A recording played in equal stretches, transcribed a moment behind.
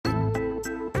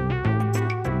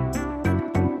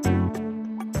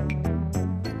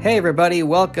Hey everybody,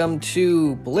 welcome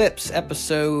to Blips,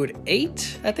 episode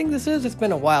 8, I think this is. It's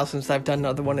been a while since I've done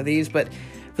another one of these, but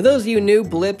for those of you new,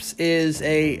 Blips is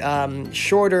a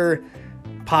shorter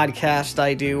podcast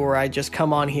I do where I just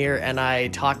come on here and I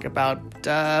talk about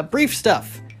brief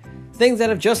stuff. Things that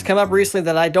have just come up recently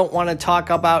that I don't want to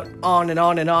talk about on and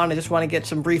on and on. I just want to get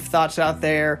some brief thoughts out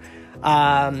there.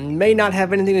 May not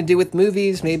have anything to do with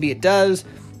movies, maybe it does.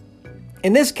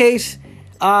 In this case,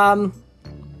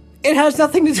 it has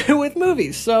nothing to do with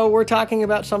movies, so we're talking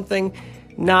about something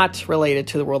not related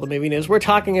to the world of movie news. We're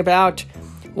talking about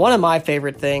one of my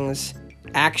favorite things,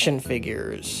 action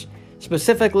figures.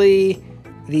 Specifically,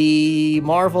 the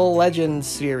Marvel Legends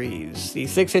series, the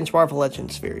 6-inch Marvel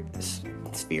Legends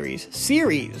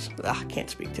series. I can't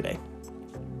speak today.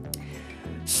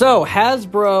 So,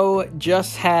 Hasbro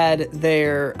just had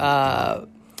their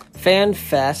Fan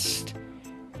Fest,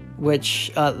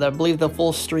 which I believe the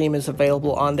full stream is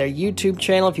available on their YouTube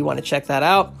channel if you want to check that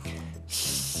out.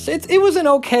 It was an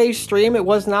okay stream. It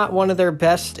was not one of their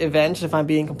best events, if I'm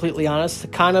being completely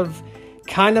honest. Kind of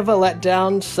a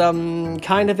letdown. Some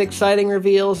kind of exciting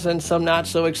reveals and some not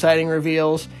so exciting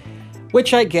reveals,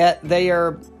 which I get. They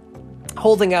are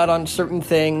holding out on certain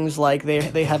things, like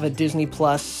they have a Disney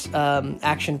Plus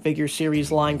action figure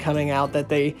series line coming out that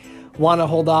they want to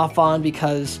hold off on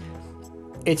because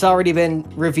it's already been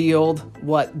revealed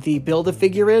what the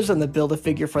Build-A-Figure is, and the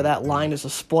Build-A-Figure for that line is a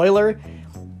spoiler.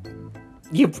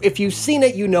 If you've seen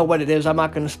it, you know what it is. I'm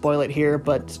not going to spoil it here,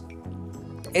 but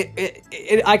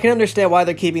I can understand why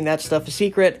they're keeping that stuff a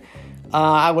secret.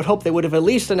 I would hope they would have at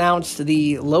least announced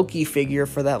the Loki figure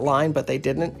for that line, but they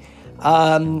didn't.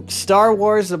 Star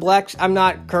Wars, I'm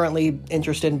not currently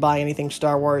interested in buying anything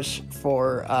Star Wars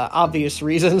for obvious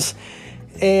reasons.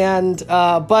 And,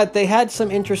 but they had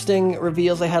some interesting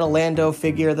reveals. They had a Lando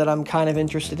figure that I'm kind of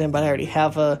interested in, but I already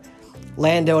have a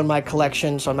Lando in my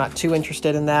collection, so I'm not too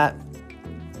interested in that.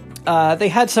 They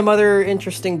had some other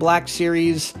interesting Black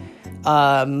Series,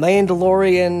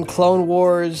 Mandalorian, Clone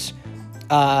Wars,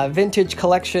 vintage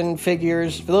collection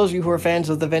figures. For those of you who are fans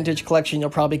of the vintage collection, you'll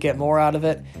probably get more out of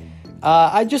it.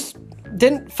 I just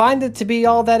didn't find it to be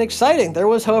all that exciting. There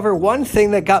was, however, one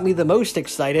thing that got me the most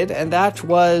excited, and that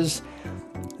was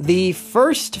the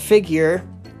first figure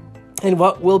in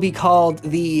what will be called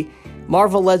the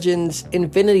Marvel Legends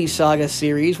Infinity Saga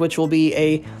series, which will be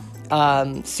a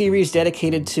series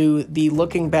dedicated to the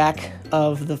looking back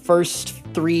of the first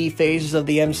 3 phases of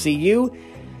the MCU.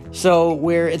 So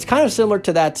where it's kind of similar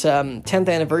to that 10th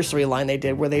anniversary line they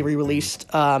did, where they re-released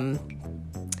the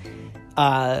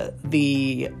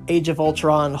Age of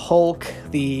Ultron Hulk,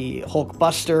 the Hulk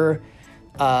Buster,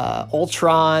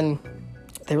 Ultron.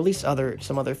 They released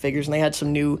some other figures, and they had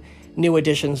some new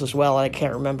additions as well. I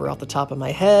can't remember off the top of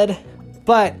my head,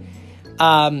 but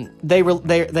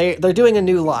they're doing a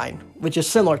new line, which is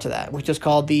similar to that, which is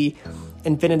called the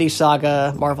Infinity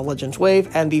Saga Marvel Legends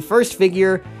Wave, and the first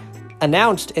figure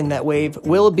announced in that wave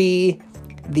will be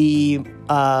the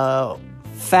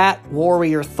Fat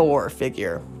Warrior Thor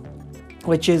figure,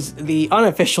 which is the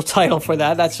unofficial title for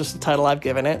that. That's just the title I've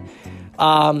given it.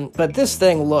 But this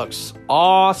thing looks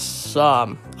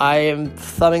awesome. I am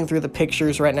thumbing through the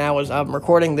pictures right now as I'm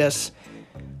recording this.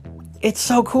 It's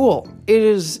so cool. It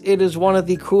is one of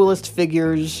the coolest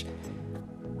figures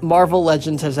Marvel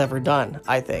Legends has ever done,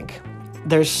 I think.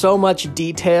 There's so much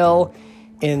detail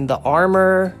in the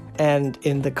armor and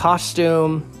in the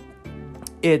costume.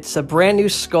 It's a brand new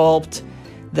sculpt.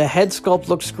 The head sculpt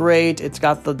looks great. It's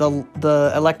got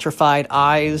the electrified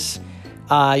eyes.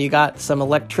 You got some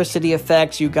electricity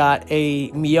effects. You got a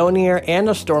Mjolnir and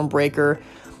a Stormbreaker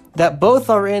that both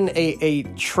are in a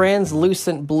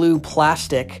translucent blue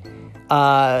plastic.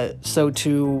 So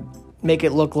to make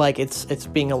it look like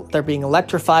they're being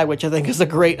electrified, which I think is a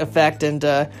great effect. And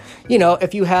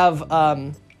if you have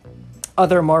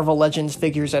other Marvel Legends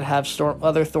figures that have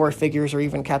other Thor figures, or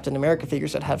even Captain America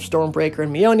figures that have Stormbreaker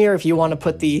and Mjolnir, if you want to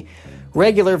put the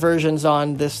regular versions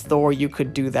on this Thor, you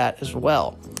could do that as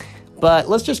well. But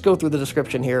let's just go through the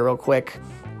description here real quick.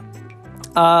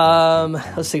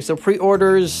 Let's see. So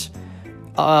pre-orders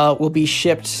will be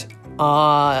shipped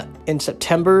in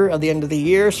September of the end of the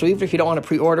year. So even if you don't want to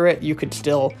pre-order it, you could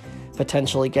still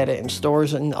potentially get it in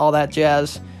stores and all that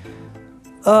jazz.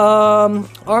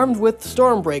 Armed with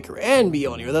Stormbreaker and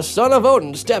Mjolnir, the son of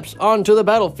Odin steps onto the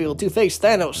battlefield to face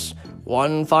Thanos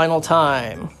one final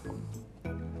time.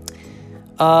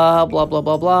 Blah, blah,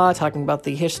 blah, blah, talking about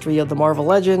the history of the Marvel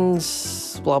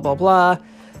Legends, blah, blah, blah.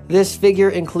 This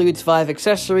figure includes 5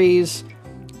 accessories.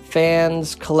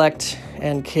 Fans, collect,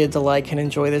 and kids alike can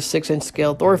enjoy this 6-inch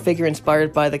scale Thor figure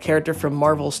inspired by the character from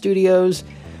Marvel Studios.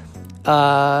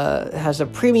 Has a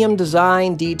premium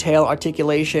design, detail,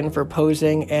 articulation for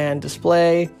posing and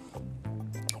display.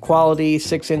 Quality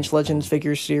 6-inch Legends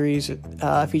figure series.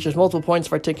 Features multiple points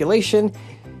of articulation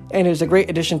and is a great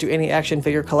addition to any action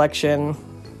figure collection.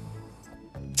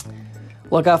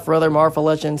 Look out for other Marvel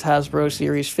Legends Hasbro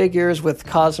series figures with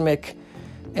cosmic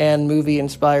and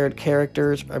movie-inspired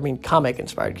characters.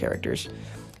 Comic-inspired characters.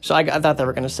 So I thought they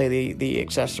were going to say the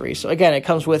accessories. So again, it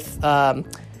comes with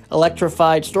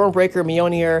electrified Stormbreaker,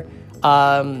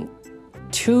 Mjolnir,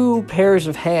 2 pairs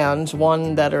of hands,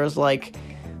 one that is like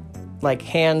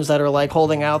hands that are like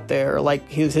holding out there, like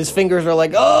his fingers are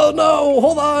like, oh no,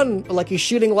 hold on, like he's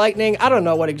shooting lightning. I don't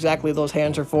know what exactly those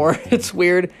hands are for. It's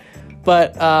weird,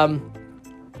 but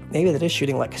maybe that is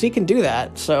shooting light, because he can do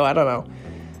that, so I don't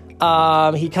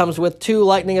know. He comes with 2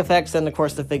 lightning effects, and of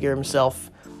course the figure himself.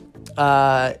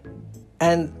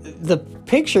 And the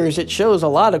pictures, it shows a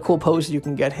lot of cool poses you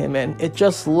can get him in. It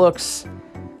just looks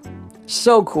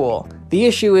so cool. The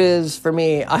issue is, for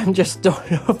me, I just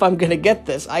don't know if I'm going to get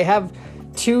this. I have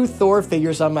 2 Thor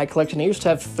figures on my collection. I used to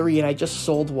have 3, and I just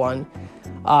sold one.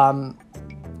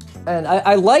 And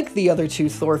I like the other 2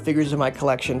 Thor figures in my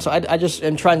collection, so I just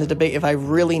am trying to debate if I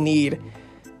really need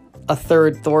a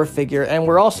 3rd Thor figure. And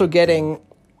we're also getting,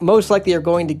 most likely are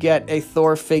going to get a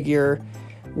Thor figure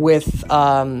with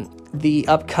the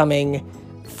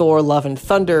upcoming Thor Love and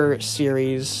Thunder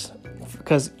series,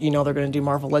 because, they're going to do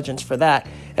Marvel Legends for that.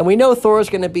 And we know Thor is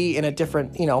going to be in a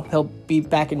different, he'll be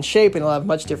back in shape and he'll have a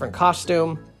much different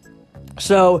costume.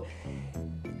 So,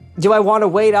 do I want to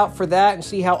wait out for that and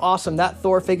see how awesome that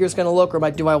Thor figure is going to look,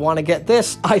 or do I want to get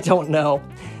this? I don't know.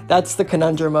 That's the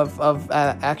conundrum of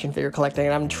action figure collecting,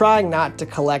 and I'm trying not to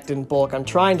collect in bulk. I'm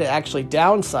trying to actually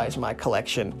downsize my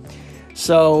collection.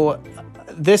 So,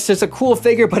 this is a cool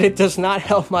figure, but it does not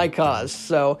help my cause.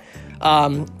 So,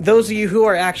 those of you who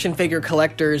are action figure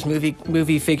collectors,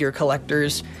 movie figure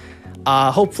collectors,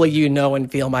 hopefully you know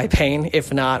and feel my pain.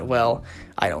 If not, well,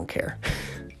 I don't care.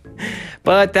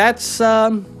 But that's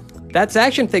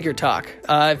action figure talk.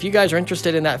 If you guys are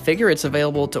interested in that figure, it's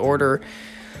available to order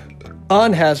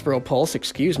on Hasbro Pulse.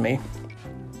 Excuse me.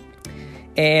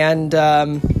 And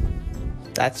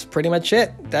that's pretty much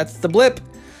it. That's the blip.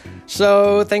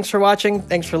 So, thanks for watching.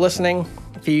 Thanks for listening.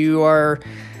 If you are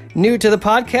new to the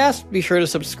podcast, be sure to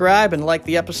subscribe and like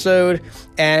the episode.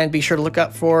 And be sure to look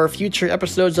out for future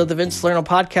episodes of the Vince Salerno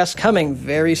podcast coming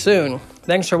very soon.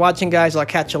 Thanks for watching, guys. I'll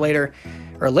catch you later.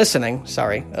 Or listening,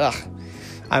 sorry.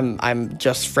 I'm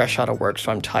just fresh out of work,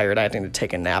 so I'm tired. I need to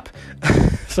take a nap.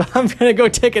 So I'm going to go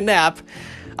take a nap.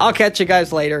 I'll catch you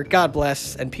guys later. God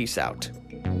bless, and peace out.